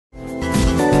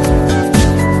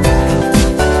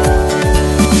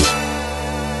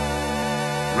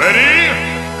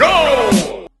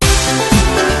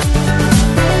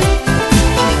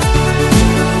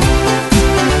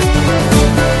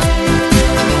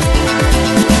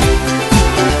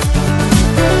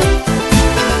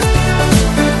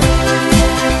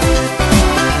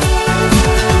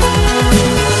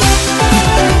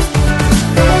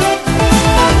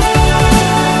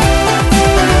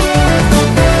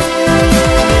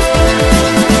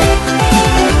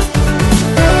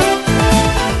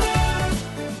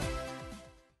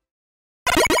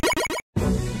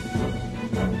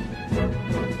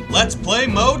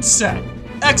Round set.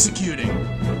 Executing.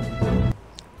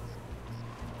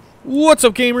 What's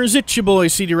up, gamers? It's your boy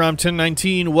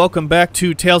cdrom1019. Welcome back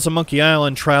to Tales of Monkey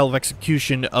Island Trial of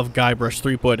Execution of Guybrush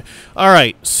Threepwood.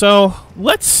 Alright, so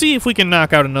let's see if we can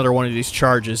knock out another one of these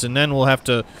charges, and then we'll have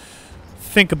to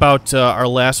think about our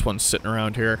last one sitting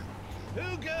around here.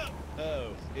 Who go? Oh,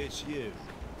 it's you.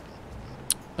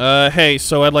 Hey,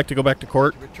 so I'd like to go back to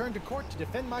court. Return to court to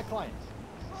defend my client.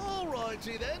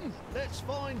 Alrighty then. Let's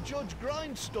find Judge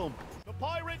Grindstump. The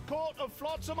Pirate Court of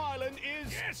Flotsam Island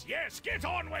is... Yes, get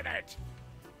on with it!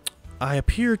 I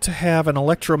appear to have an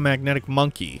electromagnetic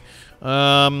monkey.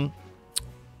 I'd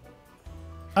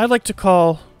like to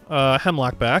call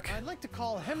Hemlock back. I'd like to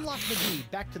call Hemlock McGee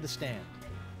back to the stand.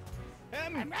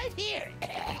 I'm right here.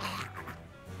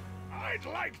 I'd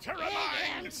like to I'm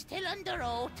remind... still under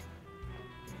oath.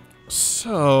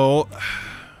 So...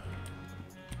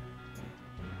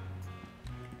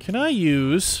 can I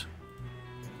use...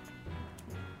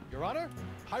 Your Honor,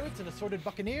 pirates and assorted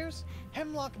buccaneers,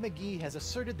 Hemlock McGee has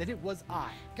asserted that it was I,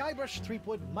 Guybrush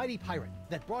Threepwood, mighty pirate,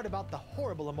 that brought about the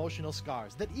horrible emotional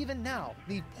scars that even now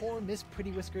leave poor Miss Pretty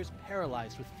Whiskers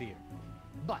paralyzed with fear.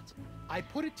 But I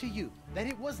put it to you that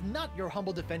it was not your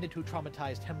humble defendant who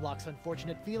traumatized Hemlock's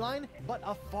unfortunate feline, but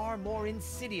a far more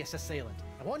insidious assailant,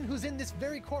 one who's in this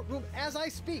very courtroom as I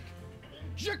speak.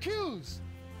 J'accuse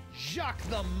Jacques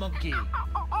the Monkey.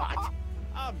 What?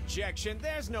 Objection.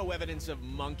 There's no evidence of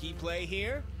monkey play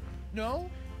here. No?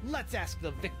 Let's ask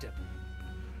the victim.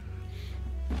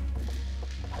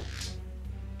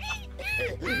 Miss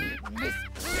Pretty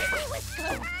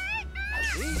Whiskers!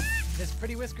 See? Miss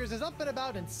Pretty Whiskers is up and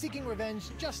about and seeking revenge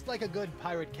just like a good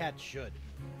pirate cat should.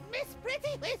 Miss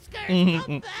Pretty Whiskers,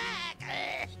 come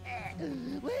back!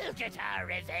 We'll get our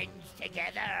revenge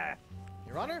together.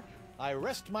 Your Honor, I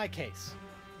rest my case.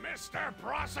 Mr.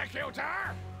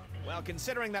 Prosecutor! Well,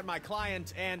 considering that my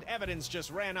client and evidence just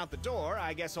ran out the door,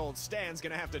 I guess old Stan's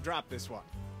gonna have to drop this one.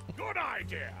 Good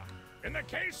idea. In the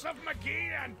case of McGee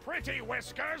and Pretty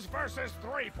Whiskers versus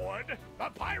Threepwood, the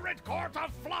Pirate Court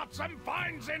of Flotsam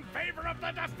finds in favor of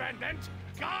the defendant,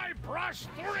 Guybrush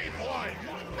Threepwood.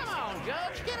 Come on,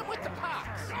 Judge, get him with the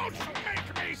pox. Don't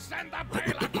make me send the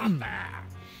bailiff up there.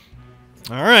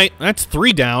 Alright, that's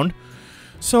 3 down.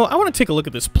 So I want to take a look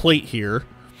at this plate here.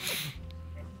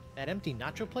 That empty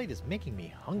nacho plate is making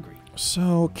me hungry.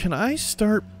 So, can I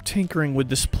start tinkering with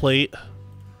this plate?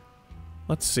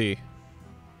 Let's see.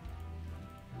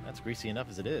 That's greasy enough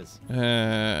as it is.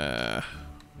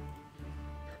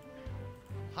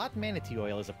 Hot manatee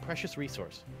oil is a precious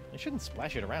resource. I shouldn't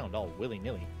splash it around all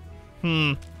willy-nilly.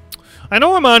 I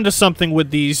know I'm onto something with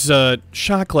these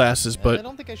shot glasses, but I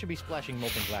don't think I should be splashing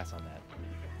molten glass on that.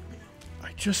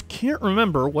 I just can't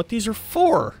remember what these are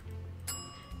for.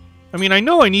 I mean, I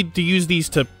know I need to use these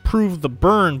to prove the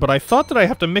burn, but I thought that I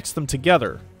have to mix them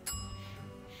together.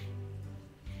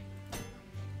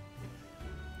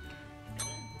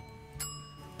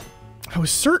 I was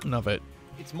certain of it.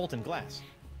 It's molten glass.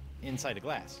 Inside a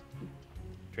glass.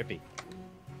 Trippy.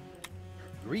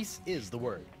 Grease is the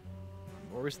word.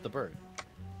 Or is the bird.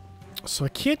 So I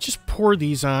can't just pour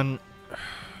these on...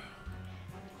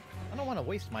 I don't want to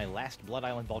waste my last Blood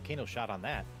Island volcano shot on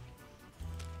that.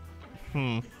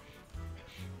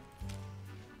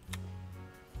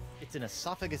 It's an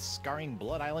esophagus-scarring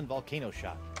Blood Island volcano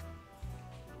shot.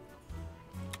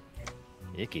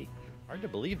 Icky. Hard to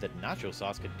believe that nacho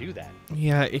sauce could do that.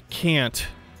 Yeah, it can't.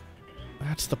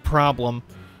 That's the problem.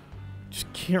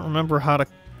 Just can't remember how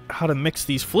to mix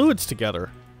these fluids together.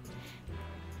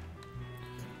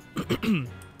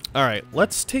 Alright,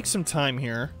 let's take some time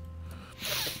here.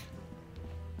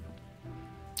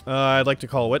 I'd like to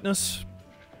call a witness.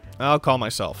 I'll call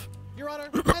myself. Your Honor,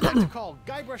 I'd like to call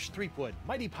Guybrush Threepwood,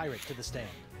 mighty pirate, to the stand.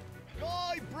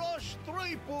 Guybrush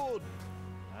Threepwood!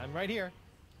 I'm right here.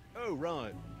 Oh,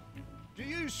 right. Do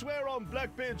you swear on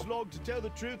Blackbeard's log to tell the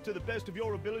truth to the best of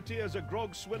your ability as a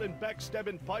grog-swilling,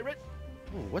 backstabbing pirate?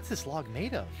 Ooh, what's this log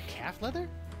made of? Calf leather?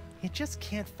 You just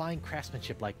can't find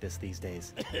craftsmanship like this these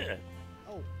days.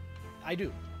 Oh, I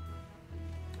do.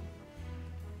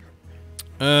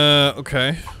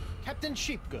 Okay. Captain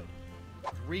Sheepgood.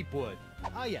 Threepwood.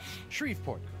 Ah, yes.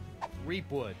 Shreveport.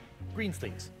 Threepwood.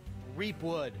 Greensleeves.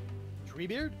 Threepwood.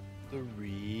 Treebeard.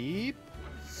 Threep.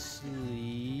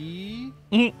 Sleep.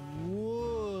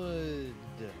 Wood.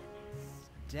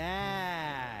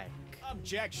 Stack.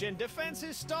 Objection. Defense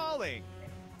is stalling.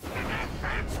 The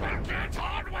defense will get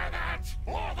on with it,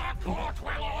 or the court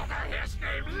will order his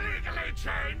name legally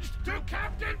changed to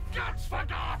Captain Guts for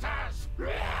Garters.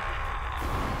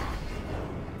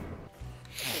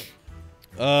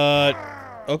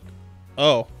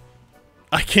 Oh.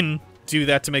 I can do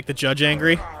that to make the judge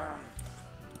angry?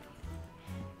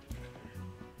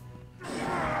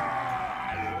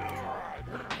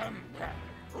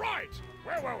 Right.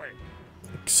 Where were we?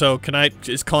 So,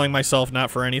 is calling myself not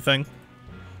for anything?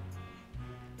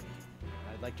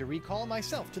 I'd like to recall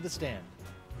myself to the stand.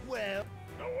 Well,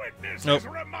 The witness Nope. is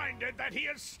reminded that he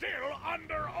is still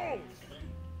under oath.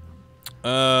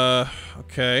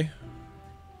 Okay.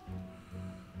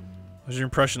 What's your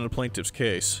impression of the plaintiff's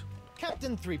case?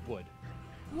 Captain Threepwood,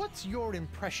 what's your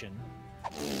impression?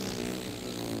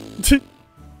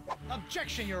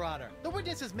 Objection, Your Honor. The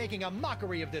witness is making a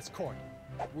mockery of this court.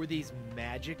 Were these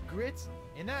magic grits?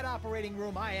 In that operating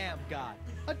room, I am God.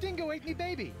 A dingo ate me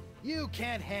baby. You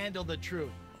can't handle the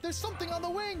truth. There's something on the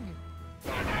wing. The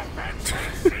defense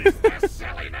cease this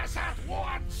silliness at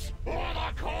once, or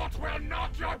the court will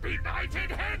knock your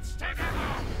benighted heads together.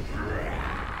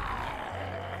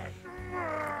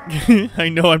 I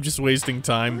know I'm just wasting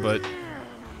time, but...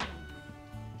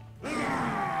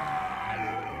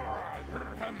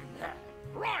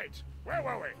 Right. Where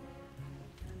were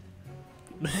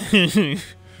we?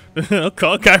 I'll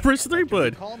call Guybrush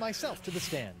Threepwood. Call myself to the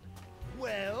stand.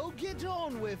 Well, get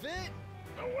on with it.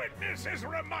 The witness is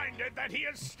reminded that he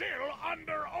is still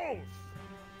under oath.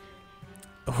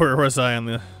 Where was I on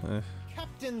the...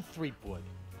 Captain Threepwood,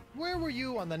 where were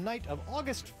you on the night of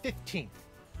August 15th?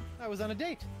 I was on a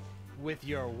date with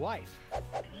your wife.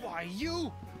 Why,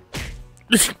 you...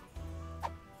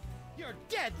 You're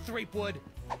dead, Threepwood.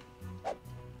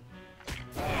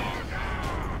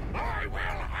 I will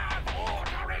have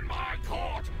order in my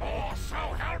court, or so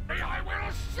help me, I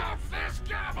will shove this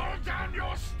gavel down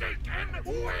your stinking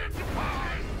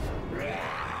windpipe!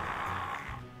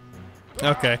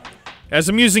 Okay. As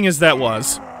amusing as that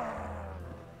was.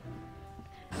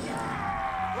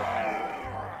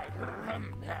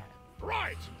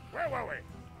 Right, where were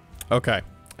we? Okay.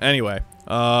 Anyway,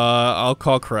 I'll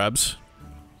call Krebs.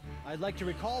 I'd like to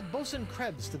recall Bosun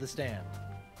Krebs to the stand.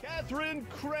 Catherine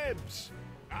Krebs.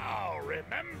 Now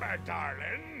remember,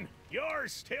 darling, you're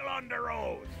still under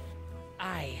oath.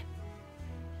 Aye.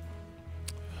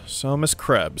 So, Miss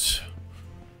Krebs.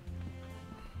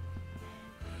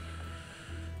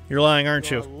 You're lying, aren't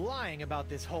You're you? lying about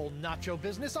this whole nacho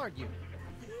business, aren't you?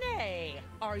 Nay,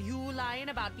 are you lying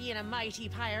about being a mighty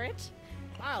pirate?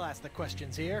 I'll ask the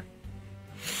questions here.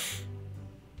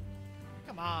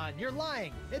 Come on, you're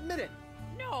lying. Admit it.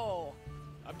 No.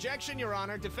 Objection, Your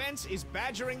Honor. Defense is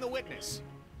badgering the witness.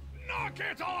 Knock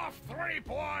it off,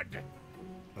 Threepwood!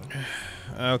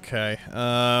 Okay.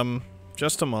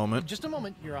 Just a moment. Just a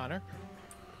moment, Your Honor.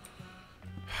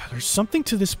 There's something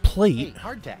to this Hey, plate.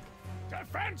 hardtack.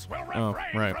 Defense will Oh,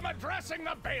 refrain right. from addressing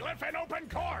the bailiff in open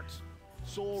court.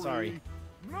 Sorry.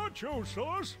 Nacho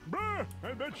sauce? Bruh,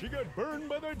 I bet she got burned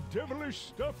by that devilish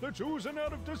stuff that's oozing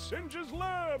out of DeSinge's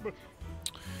lab.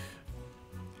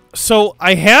 So,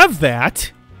 I have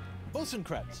that. Bosun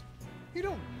Krebs, you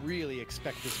don't really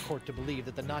expect this court to believe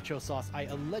that the nacho sauce I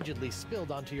allegedly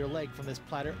spilled onto your leg from this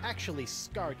platter actually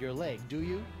scarred your leg, do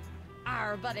you?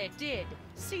 But it did.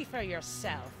 See for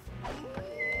yourself.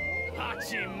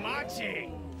 Hachi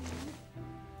machi!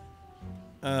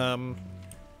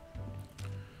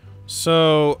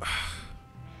 So...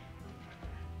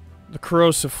 The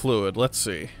corrosive fluid, let's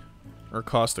see. Or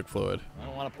caustic fluid. I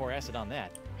don't want to pour acid on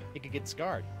that. It could get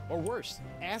scarred. Or worse,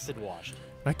 acid washed.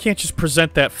 I can't just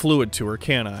present that fluid to her,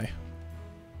 can I?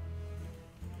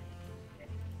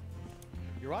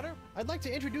 Your Honor, I'd like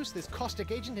to introduce this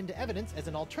caustic agent into evidence as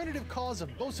an alternative cause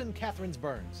of Bosun Catherine's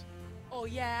burns. Oh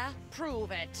yeah?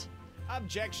 Prove it.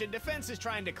 Objection. Defense is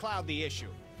trying to cloud the issue.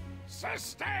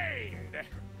 Sustained!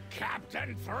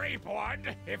 Captain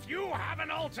Threepwood, if you have an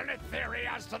alternate theory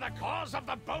as to the cause of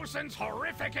the bosun's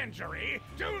horrific injury,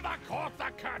 do the court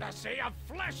the courtesy of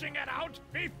fleshing it out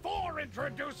before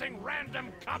introducing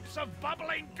random cups of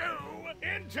bubbling goo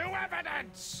into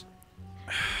evidence!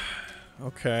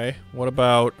 Okay, what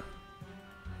about...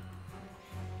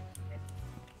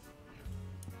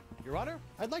 Your Honor,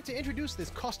 I'd like to introduce this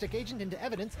caustic agent into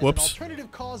evidence as Whoops. an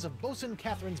alternative cause of Bosun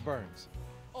Catherine's burns.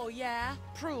 Oh yeah?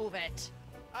 Prove it.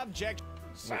 Objection.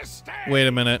 Sustained! Wait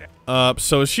a minute.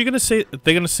 So is she gonna say...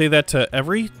 They gonna say that to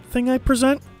everything I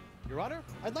present? Your Honor,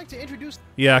 I'd like to introduce...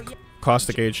 Yeah,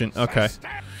 caustic agent. Okay.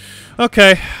 Sustained.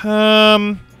 Okay,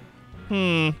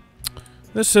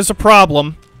 This is a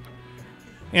problem.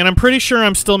 And I'm pretty sure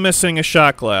I'm still missing a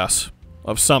shot glass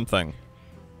of something.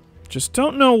 Just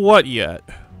don't know what yet.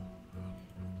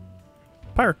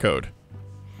 Pirate code.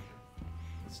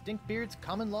 Stinkbeard's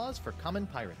Common Laws for Common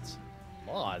Pirates.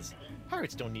 Laws?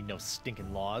 Pirates don't need no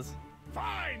stinking laws.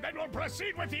 Fine, then we'll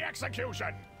proceed with the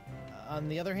execution! On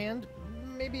the other hand,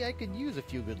 maybe I could use a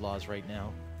few good laws right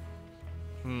now.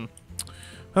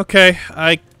 Okay,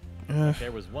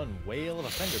 There was one whale of a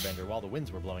fender bender while the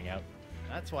winds were blowing out.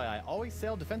 That's why I always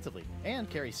sail defensively and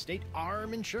carry state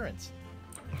arm insurance.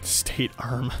 State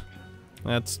arm.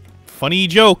 That's funny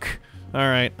joke.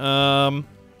 Alright,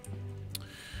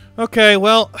 okay,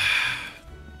 well,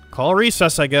 call a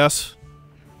recess, I guess.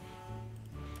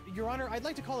 Your Honor, I'd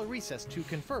like to call a recess to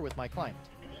confer with my client.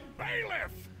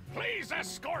 Bailiff, please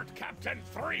escort Captain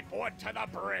Threepwood to the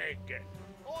brig.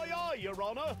 Aye, aye, Your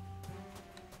Honor.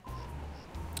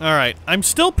 Alright, I'm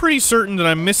still pretty certain that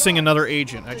I'm missing another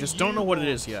agent. I just don't know what it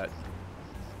is yet.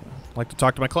 I'd like to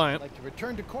talk to my client. I'd like to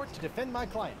return to court to defend my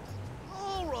client.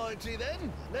 Alrighty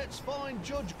then. Let's find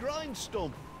Judge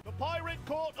Grindstump. The pirate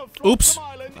court of Oops,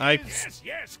 Flotsam Island I is...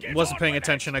 Yes, get wasn't on paying with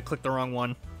attention. I clicked the wrong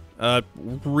one.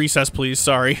 Recess, please.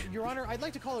 Sorry. Your Honor, I'd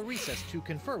like to call a recess to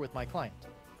confer with my client.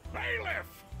 Bailiff,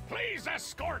 please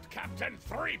escort Captain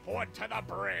Threepwood to the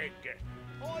brig.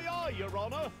 Aye, aye, Your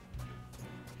Honor.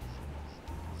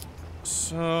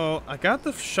 So, I got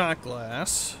the shot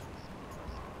glass.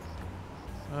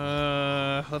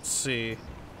 Let's see.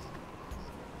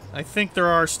 I think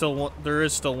there is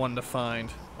still one to find.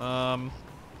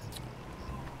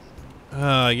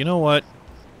 You know what?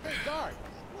 Hey, guard,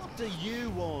 what do you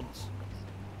want?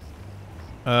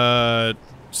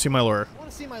 See my lawyer. I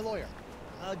want to see my lawyer.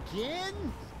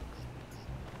 Again?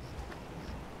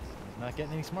 Not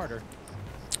getting any smarter.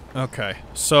 Okay,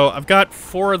 so I've got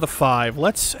 4 of the 5.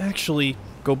 Let's actually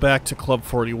go back to Club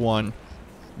 41.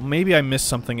 Maybe I missed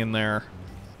something in there.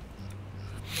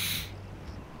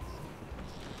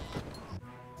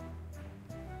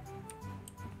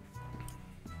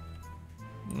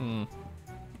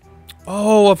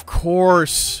 Oh, of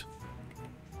course.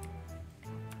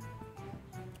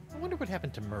 I wonder what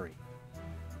happened to Murray.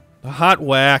 The hot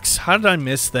wax. How did I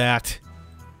miss that?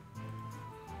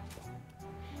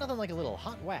 Nothing like a little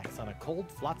hot wax on a cold,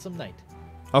 flotsam night.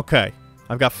 Okay,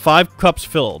 I've got 5 cups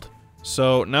filled.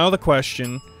 So now the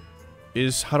question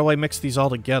is, how do I mix these all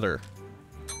together?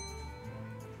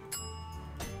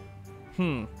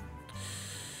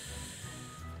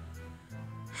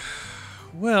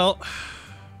 Well...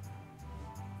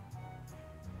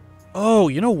 Oh,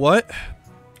 you know what?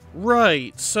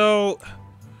 Right, so...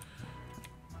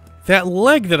 That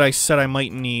leg that I said I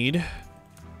might need...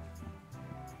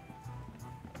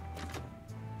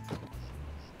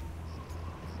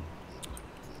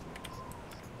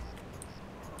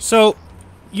 So,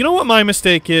 you know what my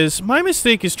mistake is? My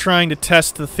mistake is trying to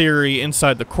test the theory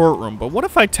inside the courtroom, but what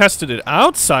if I tested it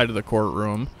outside of the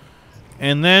courtroom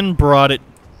and then brought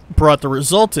the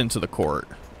result into the court?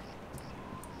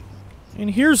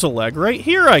 And here's a leg right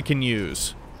here I can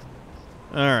use.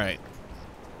 Alright.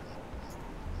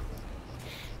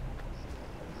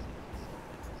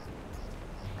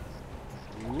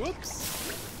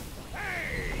 Whoops.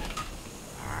 Hey!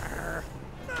 Arr.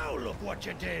 Now look what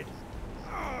you did.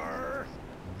 Arr.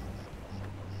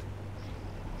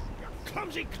 You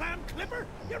clumsy clam clipper!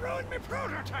 You ruined my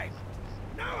prototype!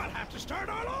 Now I'll have to start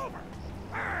all over!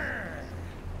 Arr.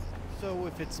 So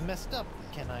if it's messed up,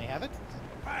 can I have it?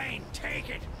 Fine, take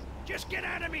it! Just get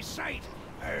out of me sight!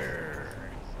 Arr.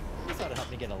 This ought to help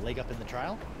me get a leg up in the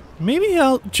trial. Maybe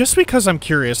I'll... Just because I'm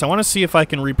curious, I want to see if I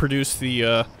can reproduce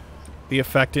the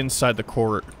effect inside the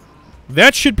court.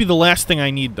 That should be the last thing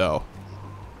I need, though.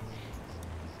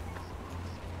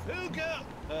 Hooga!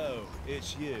 Oh,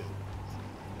 it's you.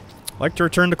 Like to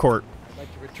return to court. I'd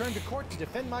like to return to court to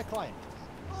defend my client.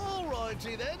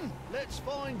 Alrighty then. Let's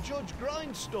find Judge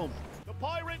Grindstump. The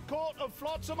pirate court of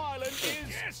Flotsam Island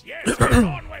is... Yes, get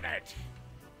on with it!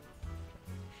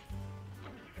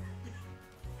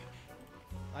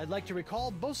 I'd like to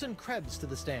recall Bosun Krebs to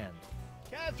the stand.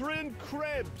 Catherine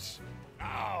Krebs.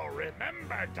 Now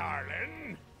remember,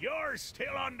 darling, you're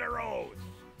still under oath.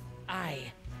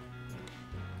 Aye.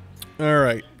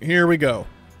 Alright, here we go.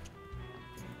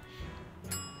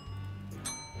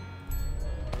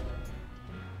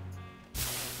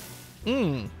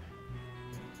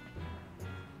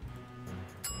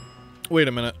 Wait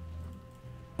a minute.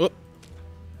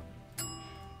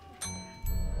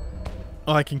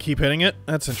 Oh, I can keep hitting it?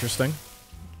 That's interesting.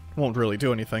 Won't really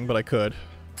do anything, but I could.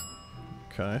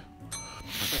 Okay.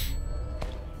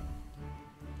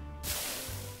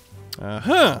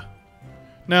 Uh-huh.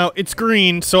 Now, it's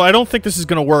green, so I don't think this is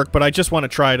going to work, but I just want to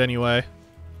try it anyway.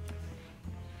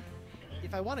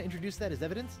 If I want to introduce that as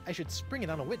evidence, I should spring it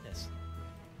on a witness.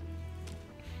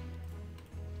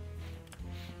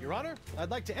 Your Honor,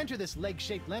 I'd like to enter this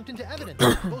leg-shaped lamp into evidence.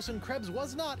 Bosun Krebs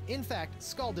was not, in fact,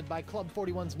 scalded by Club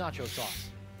 41's nacho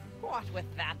sauce. What with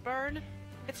that burn?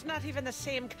 It's not even the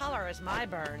same color as my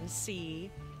burn,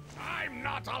 see? I'm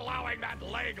not allowing that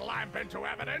leg lamp into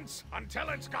evidence until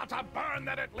it's got a burn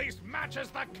that at least matches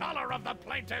the color of the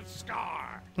plaintiff's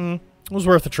scar. It was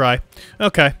worth a try.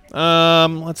 Okay,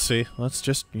 let's see. Let's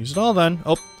just use it all then.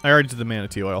 Oh, I already did the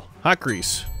manatee oil. Hot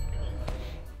grease.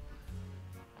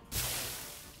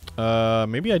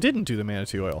 Maybe I didn't do the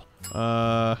manatee oil.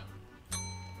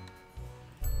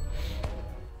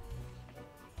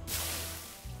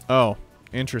 Oh,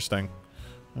 interesting.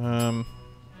 And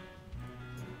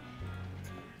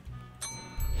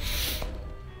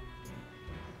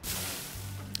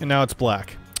now it's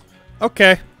black.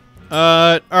 Okay.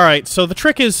 Alright, so the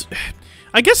trick is...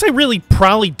 I guess I really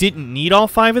probably didn't need all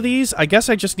 5 of these. I guess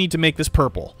I just need to make this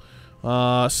purple.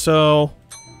 So...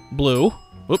 Blue.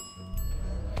 Whoop.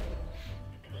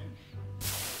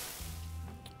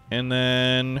 And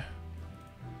then...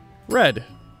 Red.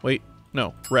 Wait,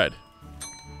 no, red.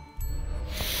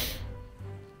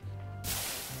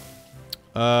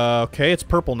 Okay, it's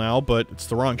purple now, but it's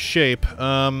the wrong shape.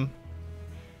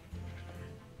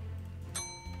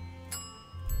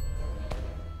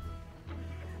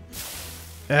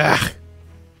 Ah.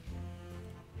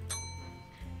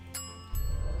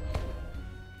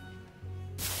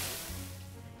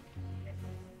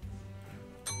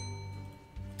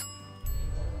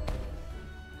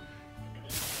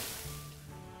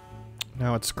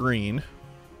 Now it's green.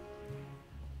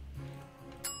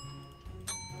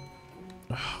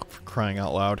 Oh, for crying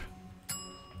out loud.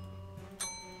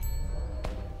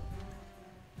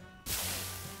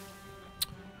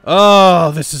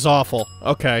 Oh, this is awful.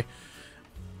 Okay.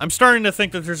 I'm starting to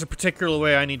think that there's a particular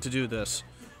way I need to do this.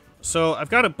 So, I've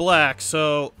got it black,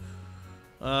 so...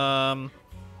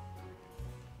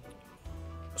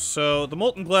 So, the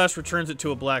molten glass returns it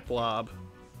to a black blob.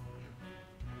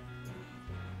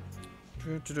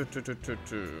 I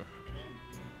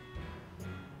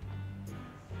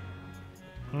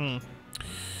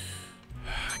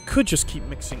could just keep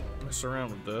messing around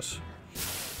with this.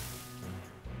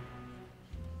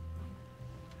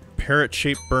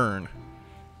 Parrot-shaped burn.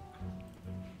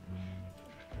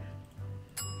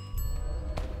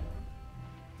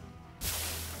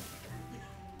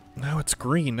 Now it's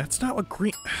green. That's not what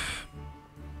green...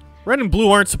 Red and blue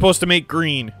aren't supposed to make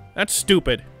green. That's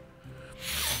stupid.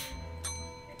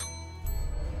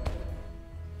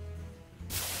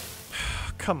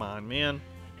 Come on, man.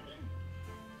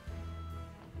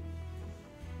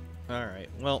 Alright,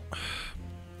 well...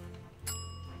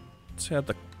 Let's add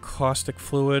the caustic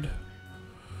fluid.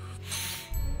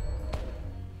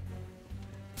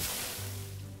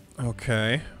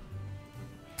 Okay.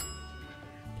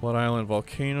 Blood Island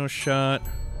volcano shot.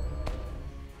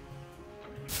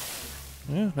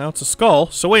 Yeah, now it's a skull.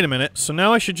 So wait a minute. So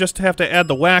now I should just have to add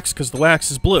the wax because the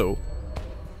wax is blue.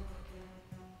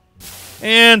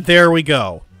 And there we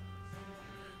go.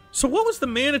 So what was the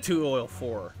manatee oil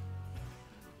for?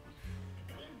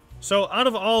 So out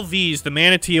of all these, the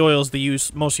manatee oil is the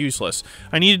most useless.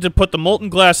 I needed to put the molten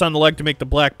glass on the leg to make the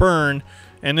black burn,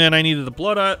 and then I needed the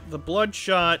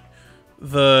bloodshot,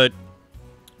 the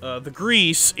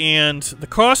grease, and the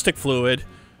caustic fluid,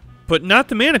 but not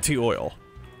the manatee oil.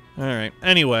 All right.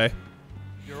 Anyway.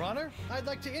 Your Honor, I'd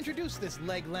like to introduce this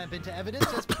leg lamp into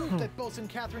evidence as proof that Bosun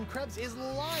Catherine Krebs is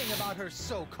lying about her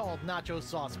so-called nacho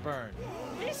sauce burn.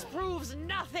 This proves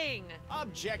nothing!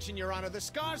 Objection, Your Honor. The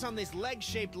scars on this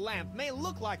leg-shaped lamp may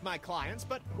look like my client's,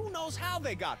 but who knows how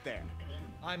they got there?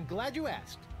 I'm glad you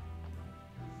asked.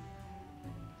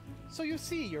 So you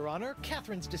see, Your Honor,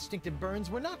 Catherine's distinctive burns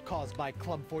were not caused by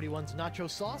Club 41's nacho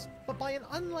sauce, but by an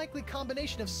unlikely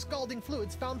combination of scalding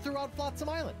fluids found throughout Flotsam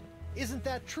Island. Isn't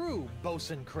that true,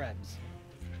 Bosun Krebs?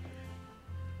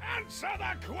 Answer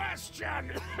the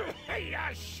question, you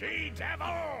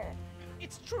she-devil!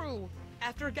 It's true.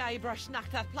 After Guybrush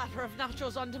knocked that platter of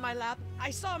nachos onto my lap,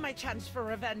 I saw my chance for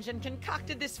revenge and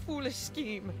concocted this foolish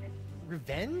scheme.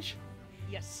 Revenge?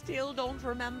 You still don't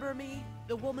remember me?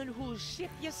 The woman whose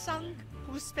ship you sunk?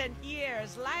 Who spent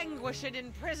years languishing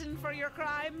in prison for your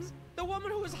crimes? The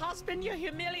woman whose husband you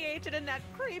humiliated in that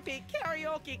creepy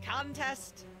karaoke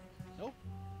contest? Oh,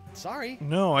 sorry.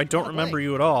 No, I don't remember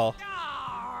you at all.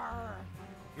 Arr!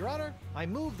 Your Honor, I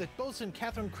move that Bosun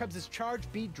Catherine Krebs'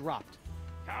 charge be dropped.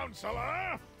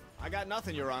 Counselor? I got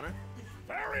nothing, Your Honor.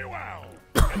 Very well.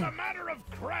 In the matter of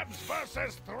Krebs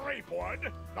versus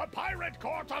Threepwood, the Pirate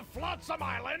Court of Flotsam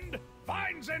Island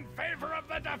finds in favor of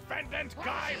the defendant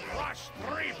Guybrush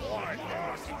Threepwood.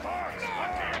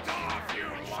 Knock it off,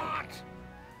 you lot!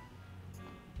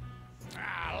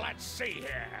 Let's see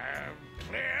here.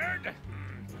 Cleared?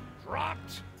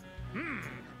 Dropped?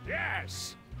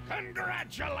 Yes.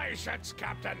 Congratulations,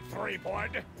 Captain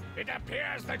Threepwood. It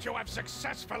appears that you have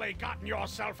successfully gotten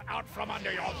yourself out from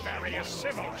under your various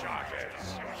civil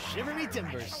charges. Shiver me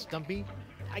timbers, Stumpy.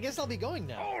 I guess I'll be going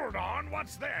now. Hold on,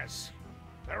 what's this?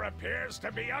 There appears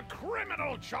to be a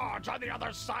criminal charge on the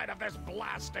other side of this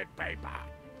blasted paper.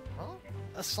 Huh?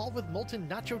 Assault with molten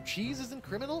nacho cheese isn't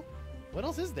criminal? What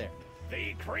else is there?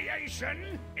 The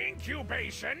creation,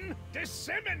 incubation,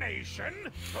 dissemination,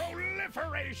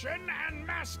 proliferation, and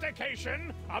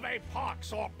mastication of a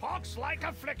pox or pox-like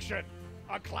affliction.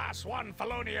 A Class 1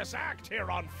 felonious act here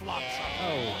on Flotsam.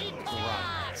 Oh,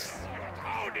 right.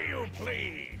 How do you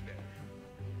plead?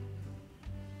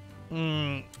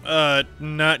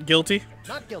 Not guilty.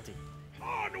 Not guilty.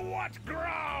 On what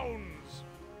grounds?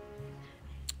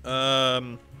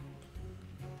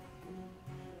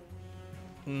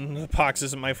 The pox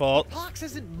isn't my fault. Pox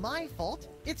isn't my fault.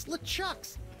 It's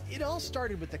LeChuck's. It all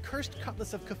started with the cursed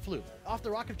cutlass of Kaflu. Off the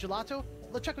Rock of Gelato,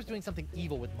 LeChuck was doing something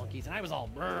evil with monkeys, and I was all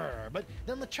brrr. But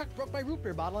then LeChuck broke my root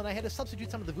beer bottle, and I had to substitute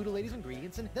some of the voodoo lady's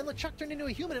ingredients, and then LeChuck turned into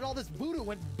a human, and all this voodoo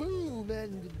went boom,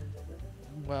 and...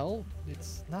 well,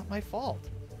 it's not my fault.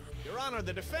 Your Honor,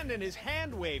 the defendant is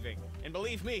hand-waving. And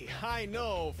believe me, I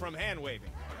know from hand-waving.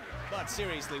 But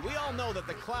seriously, we all know that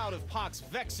the cloud of pox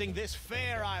vexing this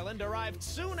fair island arrived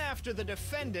soon after the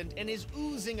defendant and his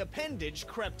oozing appendage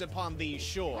crept upon these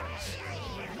shores.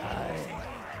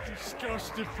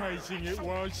 Disgusting phrasing it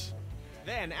was.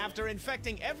 Then, after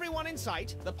infecting everyone in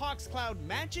sight, the pox cloud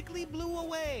magically blew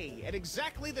away at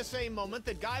exactly the same moment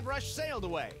that Guybrush sailed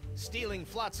away, stealing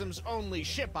Flotsam's only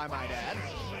ship, I might add.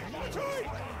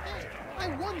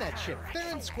 I won that ship,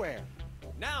 fair and square.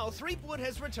 Now, Threepwood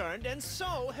has returned, and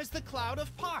so has the cloud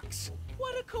of pox.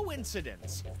 What a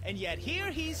coincidence. And yet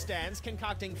here he stands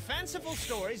concocting fanciful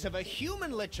stories of a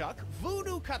human LeChuck,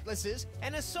 voodoo cutlasses,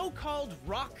 and a so-called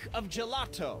rock of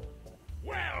gelato.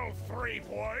 Well,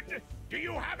 Threepwood, do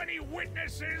you have any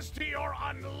witnesses to your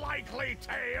unlikely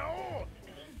tale?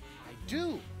 I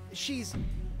do. She's...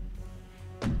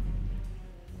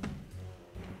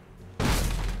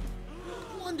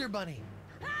 Wonder Bunny.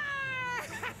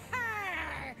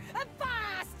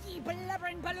 Avast, ye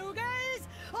blubbering belugas!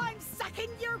 I'm sucking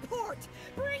your port!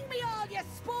 Bring me all your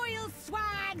spoils,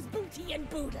 swags, booty, and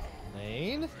boodle!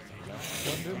 Lane?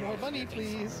 Wonder more bunny,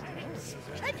 please.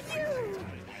 And you,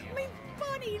 me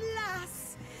bonny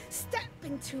lass! Step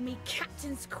into me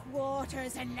captain's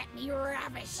quarters and let me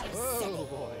ravish you, silly! Oh,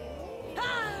 boy.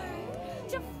 Ah,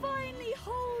 to finally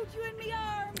hold you in me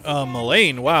arms!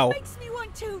 Elaine, wow. Makes me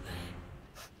want to...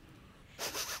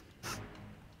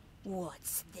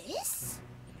 What's this?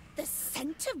 The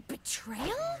scent of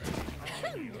betrayal?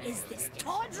 Who is this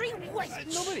tawdry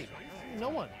wench? Nobody. No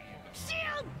one.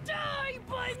 She'll die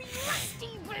by me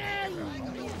rusty bell!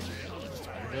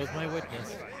 There goes my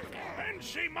witness. Then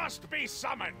she must be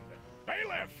summoned.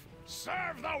 Bailiff,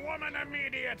 serve the woman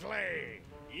immediately.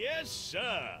 Yes,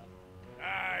 sir.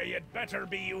 You'd better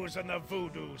be using the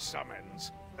voodoo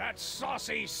summons. That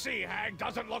saucy sea hag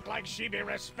doesn't look like she be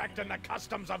respecting the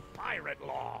customs of pirate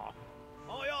law.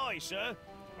 Aye, aye, sir.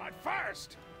 But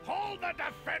first, hold the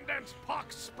defendant's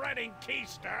pox-spreading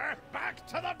keister back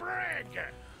to the brig.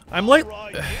 I'm like...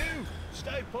 Right, you.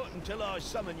 Stay put until I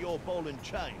summon your ball and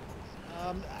chain.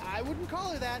 I wouldn't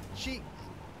call her that. She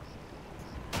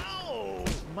Ow!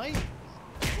 might...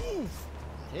 Oof.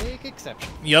 Take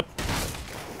exception. Yep.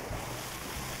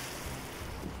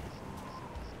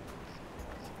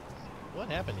 What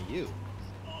happened to you?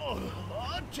 Oh,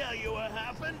 I'll tell you what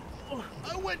happened.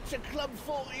 I went to Club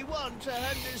 41 to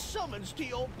hand this summons to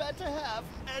your better half,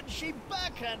 and she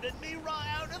backhanded me right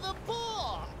out of the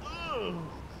bar. Ugh.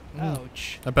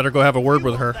 Ouch. I better go have a word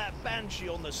with You her. want that banshee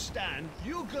on the stand,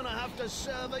 you're gonna have to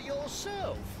serve her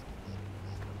yourself.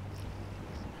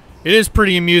 It is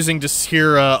pretty amusing to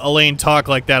hear Elaine talk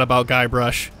like that about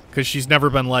Guybrush, because she's never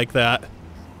been like that.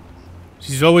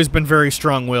 She's always been very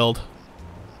strong-willed.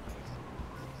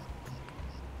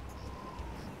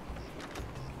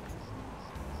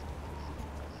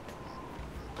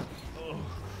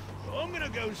 I'm gonna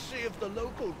go see if the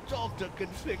local doctor can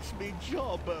fix me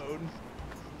jawbone.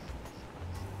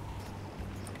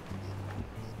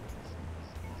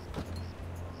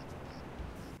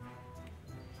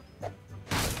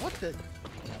 What the...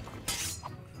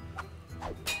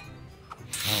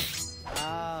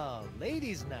 Oh,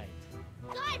 ladies' night.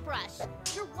 Guybrush,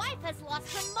 your wife has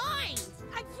lost her mind!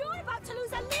 And you're about to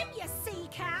lose a limb, you sea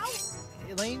cow!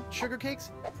 Elaine, sugar cakes,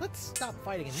 let's stop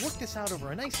fighting and work this out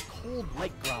over a nice cold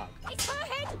light grog. It's her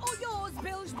head or yours,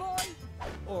 bilge boy!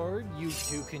 Or you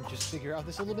two can just figure out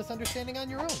this little misunderstanding on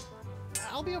your own.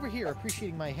 I'll be over here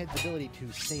appreciating my head's ability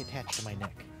to stay attached to my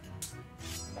neck.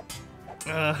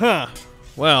 Uh-huh.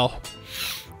 Well,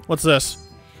 what's this?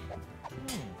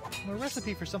 A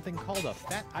recipe for something called a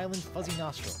Fat Island Fuzzy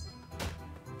Nostril.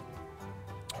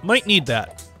 Might need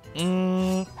that.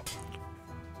 Oh,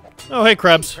 hey,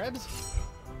 Krebs. Krebs?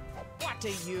 What do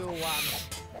you want?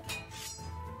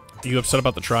 You upset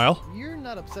about the trial? You're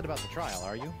not upset about the trial,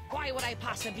 are you? Why would I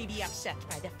possibly be upset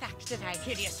by the fact that I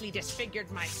hideously disfigured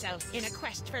myself in a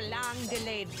quest for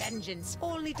long-delayed vengeance,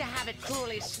 only to have it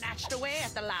cruelly snatched away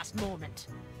at the last moment?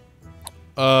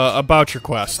 About your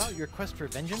quest. About your quest for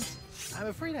vengeance? I'm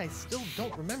afraid I still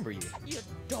don't remember you. You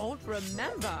don't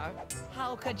remember?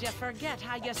 How could you forget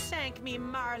how you sank me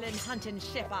marlin hunting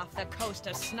ship off the coast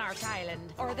of Snark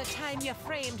Island? Or the time you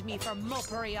framed me for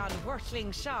mopery on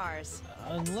Wurtling Shores?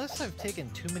 Unless I've taken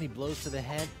too many blows to the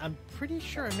head, I'm pretty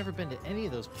sure I've never been to any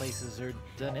of those places or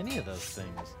done any of those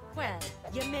things. Well,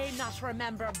 you may not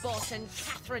remember Bosun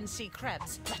Catherine C.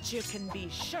 Krebs, but you can be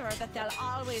sure that there'll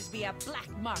always be a black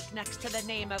mark next to the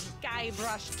name of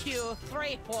Guybrush Q.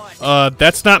 Threepwood.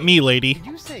 That's not me, lady. Did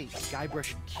you say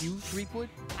Guybrush Q. Threepwood?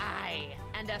 Aye,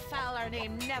 and a fouler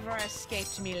name never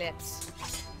escaped me lips.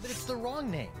 But it's the wrong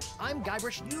name. I'm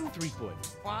Guybrush U. Threepwood.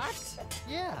 What?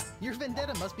 Yeah, your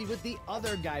vendetta must be with the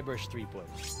other Guybrush Threepwood.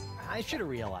 I should have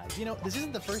realized. You know, this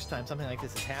isn't the first time something like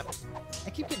this has happened.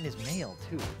 I keep getting his mail,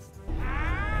 too.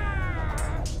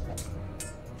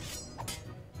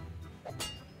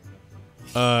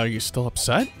 Are you still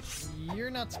upset? You're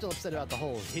not still upset about the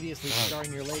whole hideously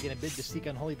scarring your leg in a bid to seek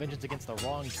unholy vengeance against the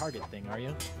wrong target thing, are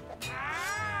you?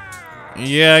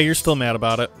 Yeah, you're still mad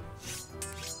about it.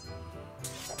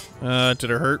 Did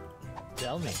it hurt?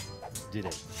 Tell me, did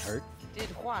it hurt? Did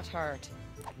what hurt?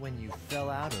 When you fell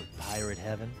out of pirate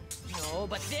heaven? No,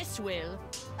 but this will.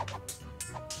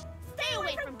 Stay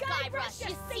away from Guybrush,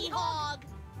 you sea hog!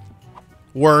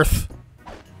 Worth.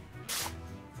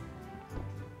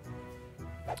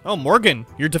 Oh, Morgan,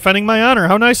 you're defending my honor.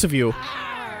 How nice of you.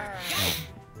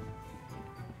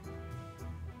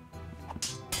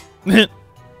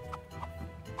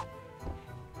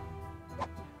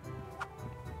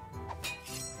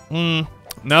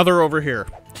 Now they're over here.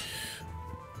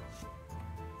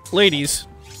 Ladies.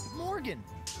 Morgan,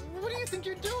 what do you think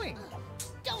you're doing?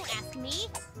 Don't ask me.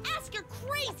 Ask your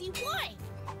crazy wife.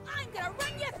 I'm gonna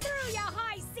run you through, you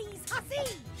high seas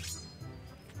hussy.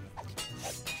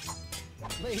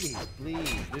 Ladies,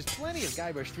 please. There's plenty of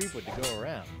Guybrush Threepwood to go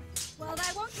around. Well,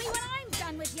 that won't be when I'm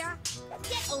done with ya.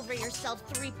 Get over yourself,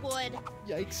 Threepwood.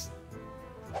 Yikes.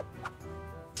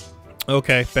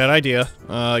 Okay, bad idea.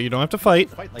 You don't have to fight.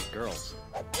 Fight like girls.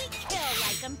 We kill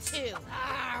like them too.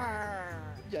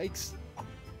 Yikes.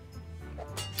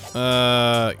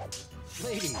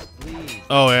 Ladies, please.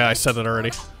 Oh yeah, I said that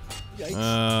already.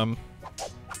 Yikes.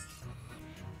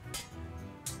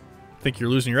 Think you're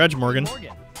losing your edge, Morgan.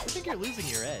 Morgan, I think you're losing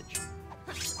your edge.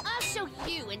 I'll show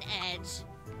you an edge.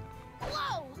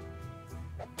 Whoa!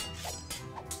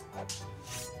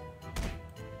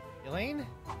 Elaine,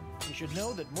 you should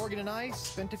know that Morgan and I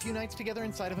spent a few nights together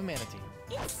inside of a manatee.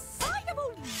 Inside of a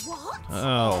what?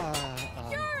 Oh.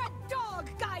 You're a dog,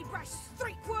 Guybrush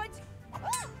Threepwood.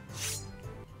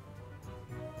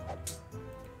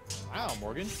 Wow,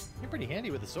 Morgan, you're pretty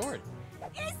handy with a sword.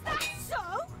 Is that so?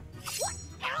 What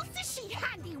else is she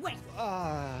handy with?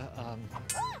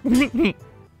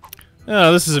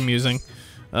 Oh, this is amusing.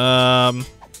 All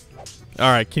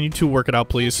right, can you two work it out,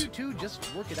 please? You two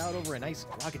just work it out over a nice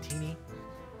groggatini.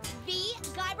 The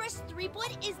Guybrush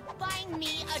Threepwood is buying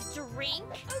me a drink?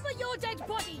 Over your dead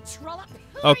body, trollop.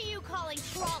 Who are you calling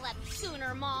trollop,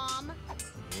 Schooner Mom?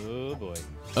 Oh, boy.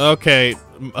 Okay,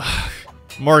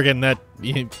 Morgan, not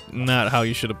how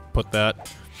you should have put that.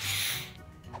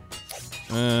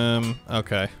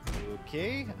 Okay.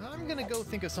 Okay, I'm gonna go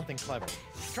think of something clever.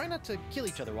 Try not to kill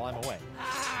each other while I'm away.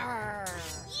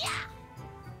 Yeah!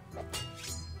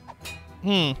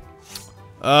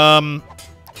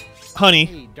 Honey.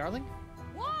 Hey, darling,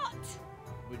 What?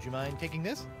 would you mind taking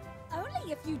this?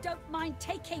 Only if you don't mind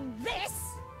taking this.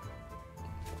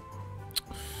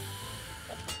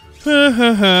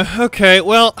 Okay,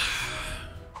 well,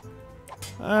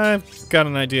 I've got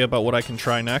an idea about what I can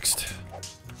try next.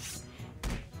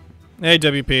 Hey,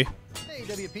 WP. Hey,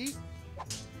 WP.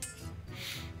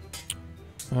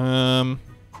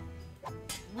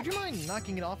 Would you mind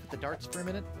knocking it off at the darts for a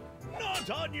minute?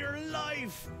 Not on your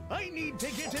life! I need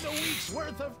to get in a week's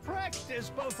worth of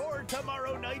practice before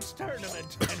tomorrow night's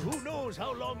tournament. And who knows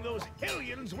how long those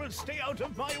hellions will stay out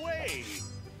of my way.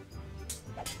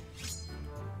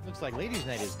 Looks like ladies'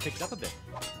 night has picked up a bit.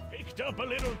 Picked up a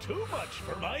little too much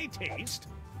for my taste.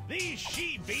 These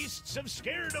she-beasts have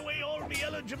scared away all me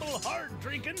eligible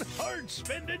hard-drinking,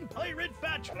 hard-spending pirate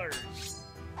bachelors.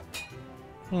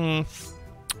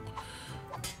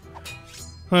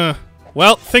 Huh.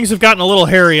 Well, things have gotten a little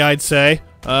hairy, I'd say.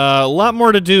 A lot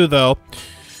more to do, though.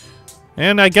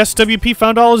 And I guess WP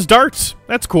found all his darts.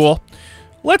 That's cool.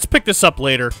 Let's pick this up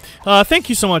later. Thank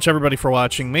you so much, everybody, for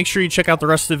watching. Make sure you check out the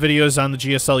rest of the videos on the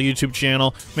GSL YouTube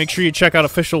channel. Make sure you check out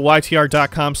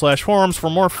officialytr.com/forums for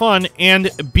more fun.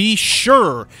 And be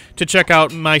sure to check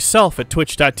out myself at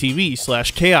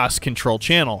twitch.tv/Chaos Control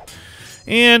Channel.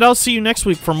 And I'll see you next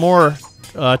week for more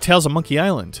Tales of Monkey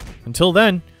Island. Until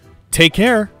then, take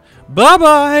care.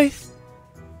 Bye-bye!